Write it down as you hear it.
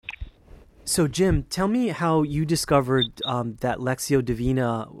So, Jim, tell me how you discovered that Lectio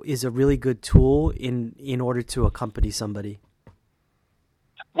Divina is a really good tool in order to accompany somebody.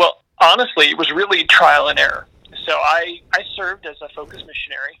 Well, honestly, it was really trial and error. So I served as a focus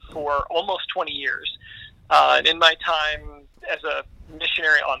missionary for almost 20 years. And in my time as a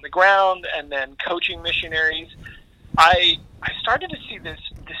missionary on the ground and then coaching missionaries, I started to see this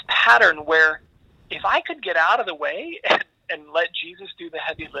pattern where if I could get out of the way and let Jesus do the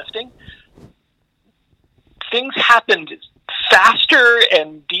heavy lifting, things happened faster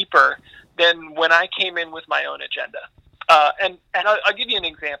and deeper than when I came in with my own agenda. And I'll give you an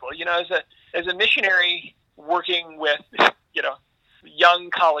example. As a missionary working with young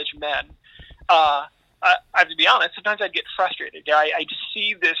college men, I have to be honest. Sometimes I'd get frustrated. I just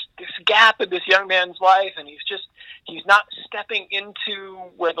see this gap in this young man's life, and he's not stepping into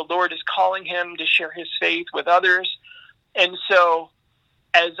where the Lord is calling him to share his faith with others. And so,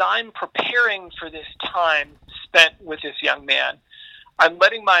 as I'm preparing for this time spent with this young man, I'm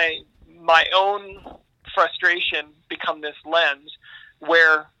letting my own frustration become this lens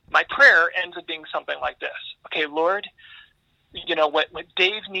where my prayer ends up being something like this. Okay, Lord, what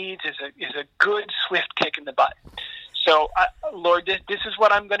Dave needs is a good, swift kick in the butt. So, Lord, this is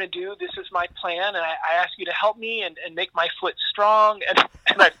what I'm going to do. This is my plan, and I ask you to help me and make my foot strong. And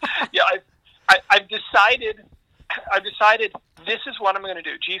I've decided this is what I'm going to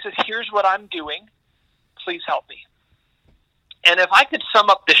do. Jesus, here's what I'm doing. Please help me. And if I could sum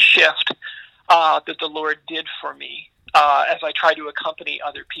up the shift that the Lord did for me as I try to accompany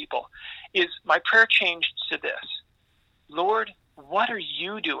other people, is my prayer changed to this: Lord, what are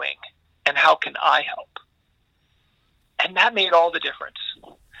you doing, and how can I help? And that made all the difference.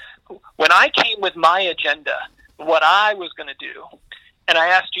 When I came with my agenda, what I was going to do, and I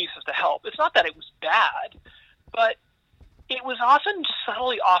asked Jesus to help, it's not that it was bad, but it was often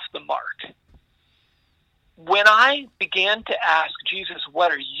subtly off the mark. When I began to ask Jesus,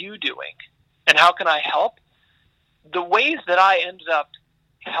 what are you doing, and how can I help? The ways that I ended up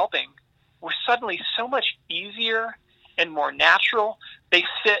helping were suddenly so much easier and more natural. They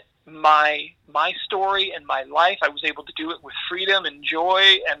fit my story and my life. I was able to do it with freedom and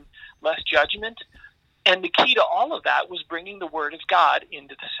joy and less judgment. And the key to all of that was bringing the Word of God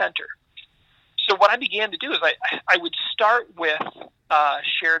into the center. So what I began to do is I would start with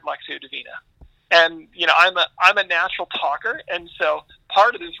shared Lectio Divina. And, I'm a natural talker. And so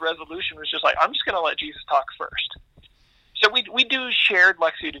part of this resolution was just I'm just going to let Jesus talk first. So we do shared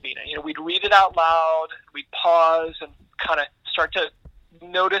Lectio Divina. We'd read it out loud, we'd pause and kind of start to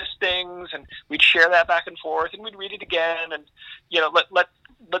notice things, and we'd share that back and forth, and we'd read it again, and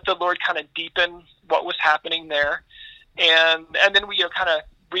let the Lord kind of deepen what was happening there, and then we kind of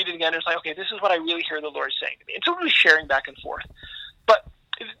read it again, and it's okay, this is what I really hear the Lord saying to me. And so we were sharing back and forth, but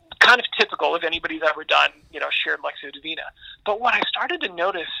it's kind of typical if anybody's ever done shared Lectio Divina. But what I started to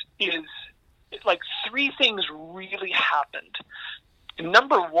notice is three things really happened.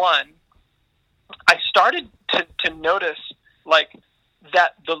 Number one, I started to notice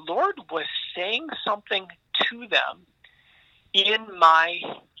that the Lord was saying something to them in my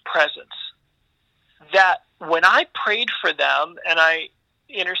presence. That when I prayed for them and I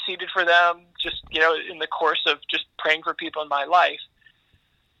interceded for them, just in the course of just praying for people in my life,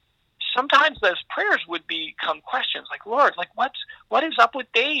 sometimes those prayers would become questions like, Lord, what is up with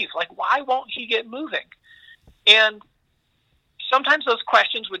Dave? Why won't he get moving? And sometimes those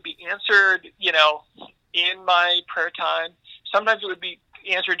questions would be answered, in my prayer time. Sometimes it would be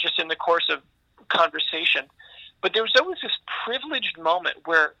answered just in the course of conversation. But there was always this privileged moment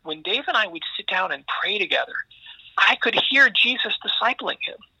where when Dave and I would sit down and pray together, I could hear Jesus discipling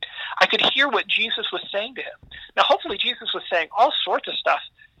him. I could hear what Jesus was saying to him. Now, hopefully Jesus was saying all sorts of stuff,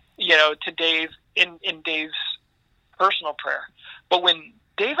 to Dave in Dave's personal prayer. But when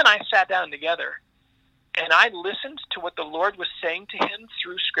Dave and I sat down together and I listened to what the Lord was saying to him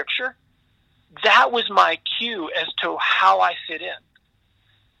through Scripture, that was my cue as to how I fit in.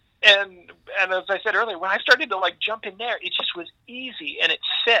 And as I said earlier, when I started to jump in there, it just was easy and it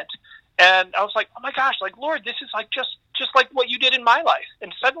fit. And I was like, oh my gosh, Lord, this is just like what you did in my life.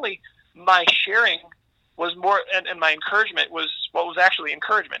 And suddenly my sharing was more, and my encouragement was what was actually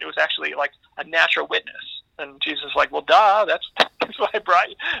encouragement. It was actually a natural witness. And Jesus was like, well, duh, that's why I brought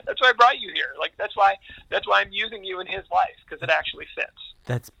you. That's why I brought you here. That's why I'm using you in his life, because it actually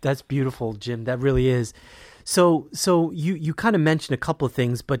fits. That's beautiful, Jim. That really is. So you kind of mentioned a couple of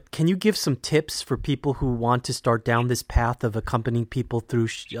things, but can you give some tips for people who want to start down this path of accompanying people through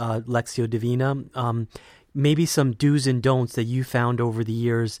Lectio Divina? Maybe some do's and don'ts that you found over the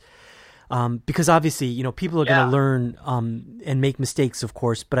years Because obviously, people are going to learn and make mistakes, of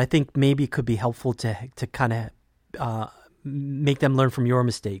course, but I think maybe it could be helpful to kind of make them learn from your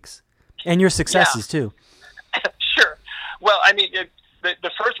mistakes and your successes too. Sure. Well, I mean,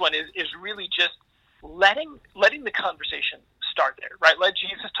 the first one is really just letting the conversation start there, right? Let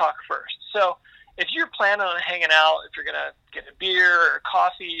Jesus talk first. So if you're planning on hanging out, if you're going to get a beer or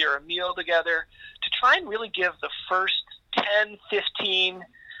coffee or a meal together, to try and really give the first 10, 15,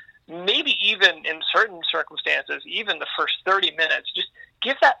 maybe even in certain circumstances, even the first 30 minutes, just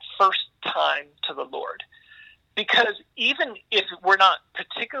give that first time to the Lord. Because even if we're not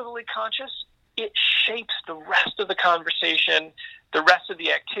particularly conscious, it shapes the rest of the conversation, the rest of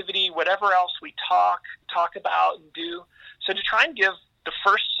the activity, whatever else we talk about and do. So to try and give the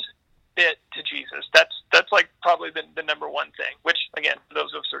first bit to Jesus, that's like probably the number one thing, which again, for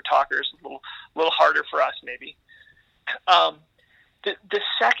those of us who are talkers, a little harder for us maybe. The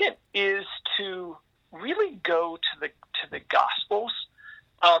second is to really go to the Gospels.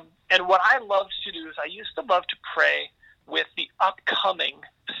 And what I love to do is I used to love to pray with the upcoming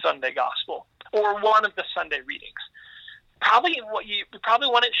Sunday Gospel or one of the Sunday readings. Probably you probably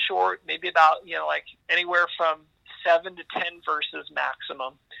want it short, maybe about like anywhere from 7 to 10 verses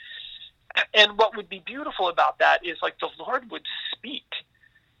maximum. And what would be beautiful about that is like the Lord would speak,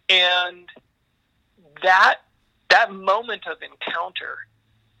 and that moment of encounter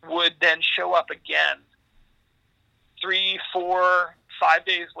would then show up again 3, 4, 5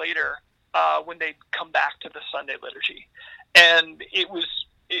 days later when they come back to the Sunday liturgy. And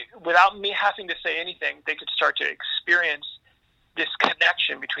without me having to say anything, they could start to experience this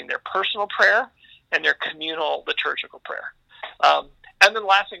connection between their personal prayer and their communal liturgical prayer. And then the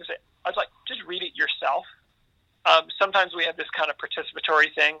last thing is I was like, just read it yourself. Sometimes we have this kind of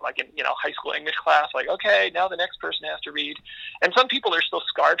participatory thing, like in high school English class, like, okay, now the next person has to read. And some people are still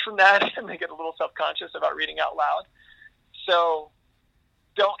scarred from that, and they get a little self-conscious about reading out loud. So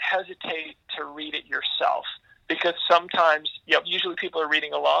don't hesitate to read it yourself, because sometimes, usually people are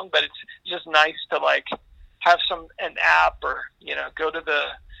reading along, but it's just nice to like have an app or go to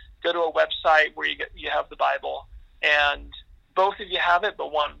a website where you have the Bible, and both of you have it,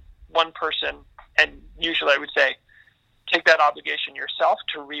 but one person. And usually I would say, take that obligation yourself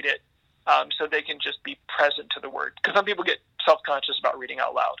to read it, so they can just be present to the Word. Because some people get self-conscious about reading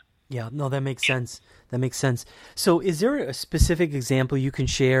out loud. Yeah, no, that makes sense. That makes sense. So is there a specific example you can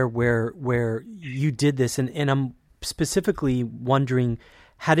share where you did this? And I'm specifically wondering,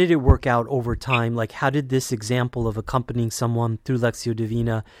 how did it work out over time? Like, how did this example of accompanying someone through Lectio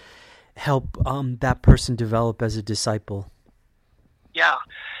Divina help that person develop as a disciple? Yeah.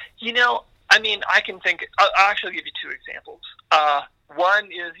 I mean, I can think, I'll actually give you two examples. One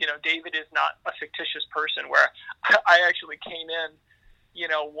is, David is not a fictitious person, where I actually came in,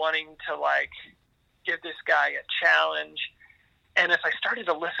 wanting to like give this guy a challenge. And as I started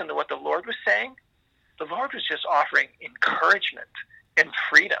to listen to what the Lord was saying, the Lord was just offering encouragement and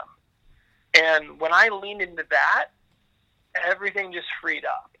freedom. And when I leaned into that, everything just freed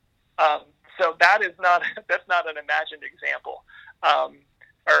up. So that's not an imagined example.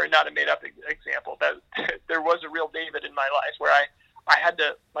 Or not a made-up example. That there was a real David in my life where I had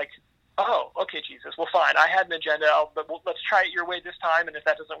to like, oh, okay, Jesus, well, fine. I had an agenda, but let's try it your way this time, and if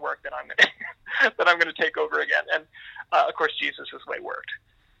that doesn't work, then I'm going to take over again. And of course, Jesus' way worked.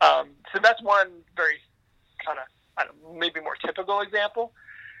 So that's one very kind of maybe more typical example.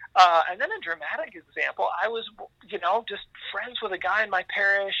 And then a dramatic example. I was just friends with a guy in my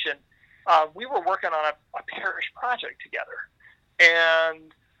parish, and we were working on a parish project together.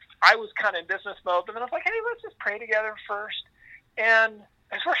 And I was kind of in business mode, but then I was like, hey, let's just pray together first. And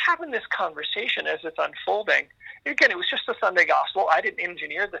as we're having this conversation, as it's unfolding, again, it was just a Sunday gospel. I didn't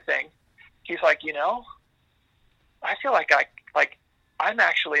engineer the thing. He's like, I feel like I'm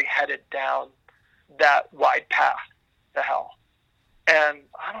actually headed down that wide path to hell. And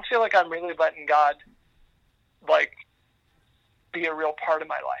I don't feel like I'm really letting God, like, be a real part of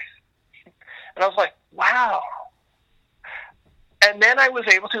my life. And I was like, wow. And then I was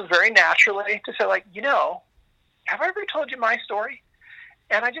able to very naturally to say, like, have I ever told you my story?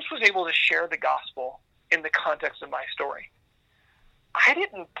 And I just was able to share the gospel in the context of my story. I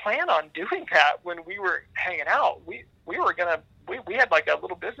didn't plan on doing that when we were hanging out. We had like a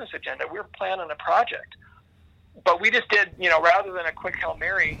little business agenda. We were planning a project. But we just did, rather than a quick Hail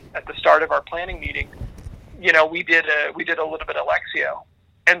Mary at the start of our planning meeting, we did a little bit of Lectio.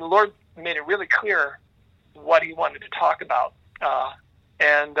 And the Lord made it really clear what he wanted to talk about.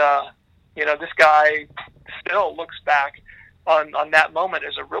 This guy still looks back on that moment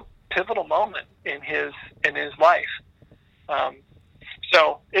as a real pivotal moment in his life.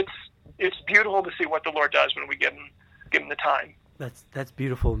 So it's it's beautiful to see what the Lord does when we give him the time. That's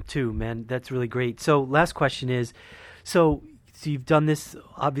beautiful too, man. That's really great. So last question is, so you've done this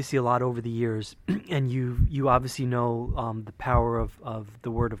obviously a lot over the years, and you obviously know the power of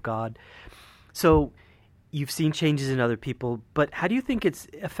the Word of God. So you've seen changes in other people, but how do you think it's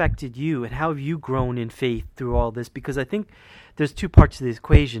affected you, and how have you grown in faith through all this? Because I think there's two parts to the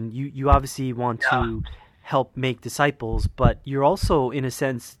equation. You obviously want to help make disciples, but you're also, in a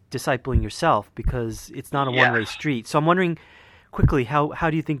sense, discipling yourself, because it's not a one-way street. So I'm wondering, quickly, how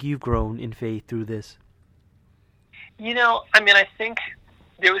do you think you've grown in faith through this? I think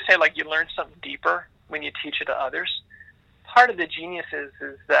they always say, like, you learn something deeper when you teach it to others. Part of the genius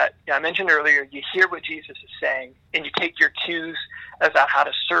is that, I mentioned earlier, you hear what Jesus is saying, and you take your cues about how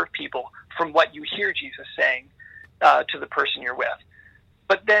to serve people from what you hear Jesus saying to the person you're with.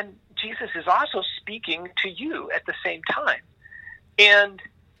 But then Jesus is also speaking to you at the same time. And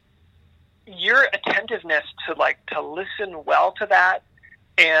your attentiveness to listen well to that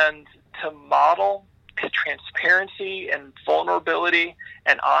and to model transparency and vulnerability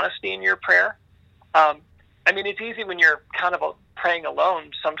and honesty in your prayer. It's easy when you're kind of praying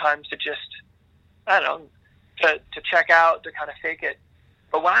alone sometimes to just, to check out, to kind of fake it.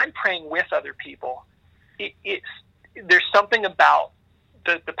 But when I'm praying with other people, there's something about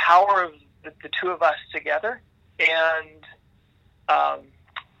the power of the two of us together, and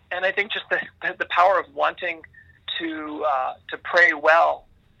I think just the power of wanting to pray well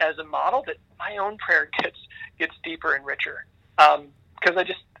as a model, that my own prayer gets deeper and richer. Because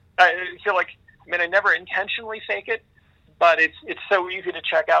I feel like, I never intentionally fake it, but it's so easy to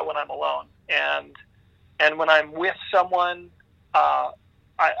check out when I'm alone. And when I'm with someone,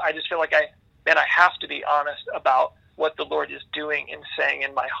 I just feel like I have to be honest about what the Lord is doing and saying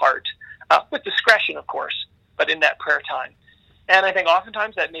in my heart, with discretion, of course, but in that prayer time. And I think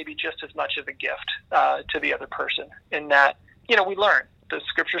oftentimes that may be just as much of a gift to the other person, in that, we learn. The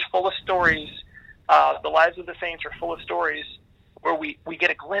Scripture's full of stories. The lives of the saints are full of stories where we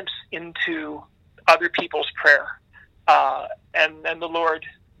get a glimpse into other people's prayer. And the Lord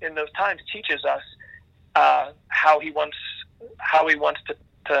in those times teaches us how he wants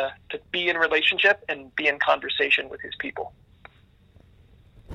to be in relationship and be in conversation with his people.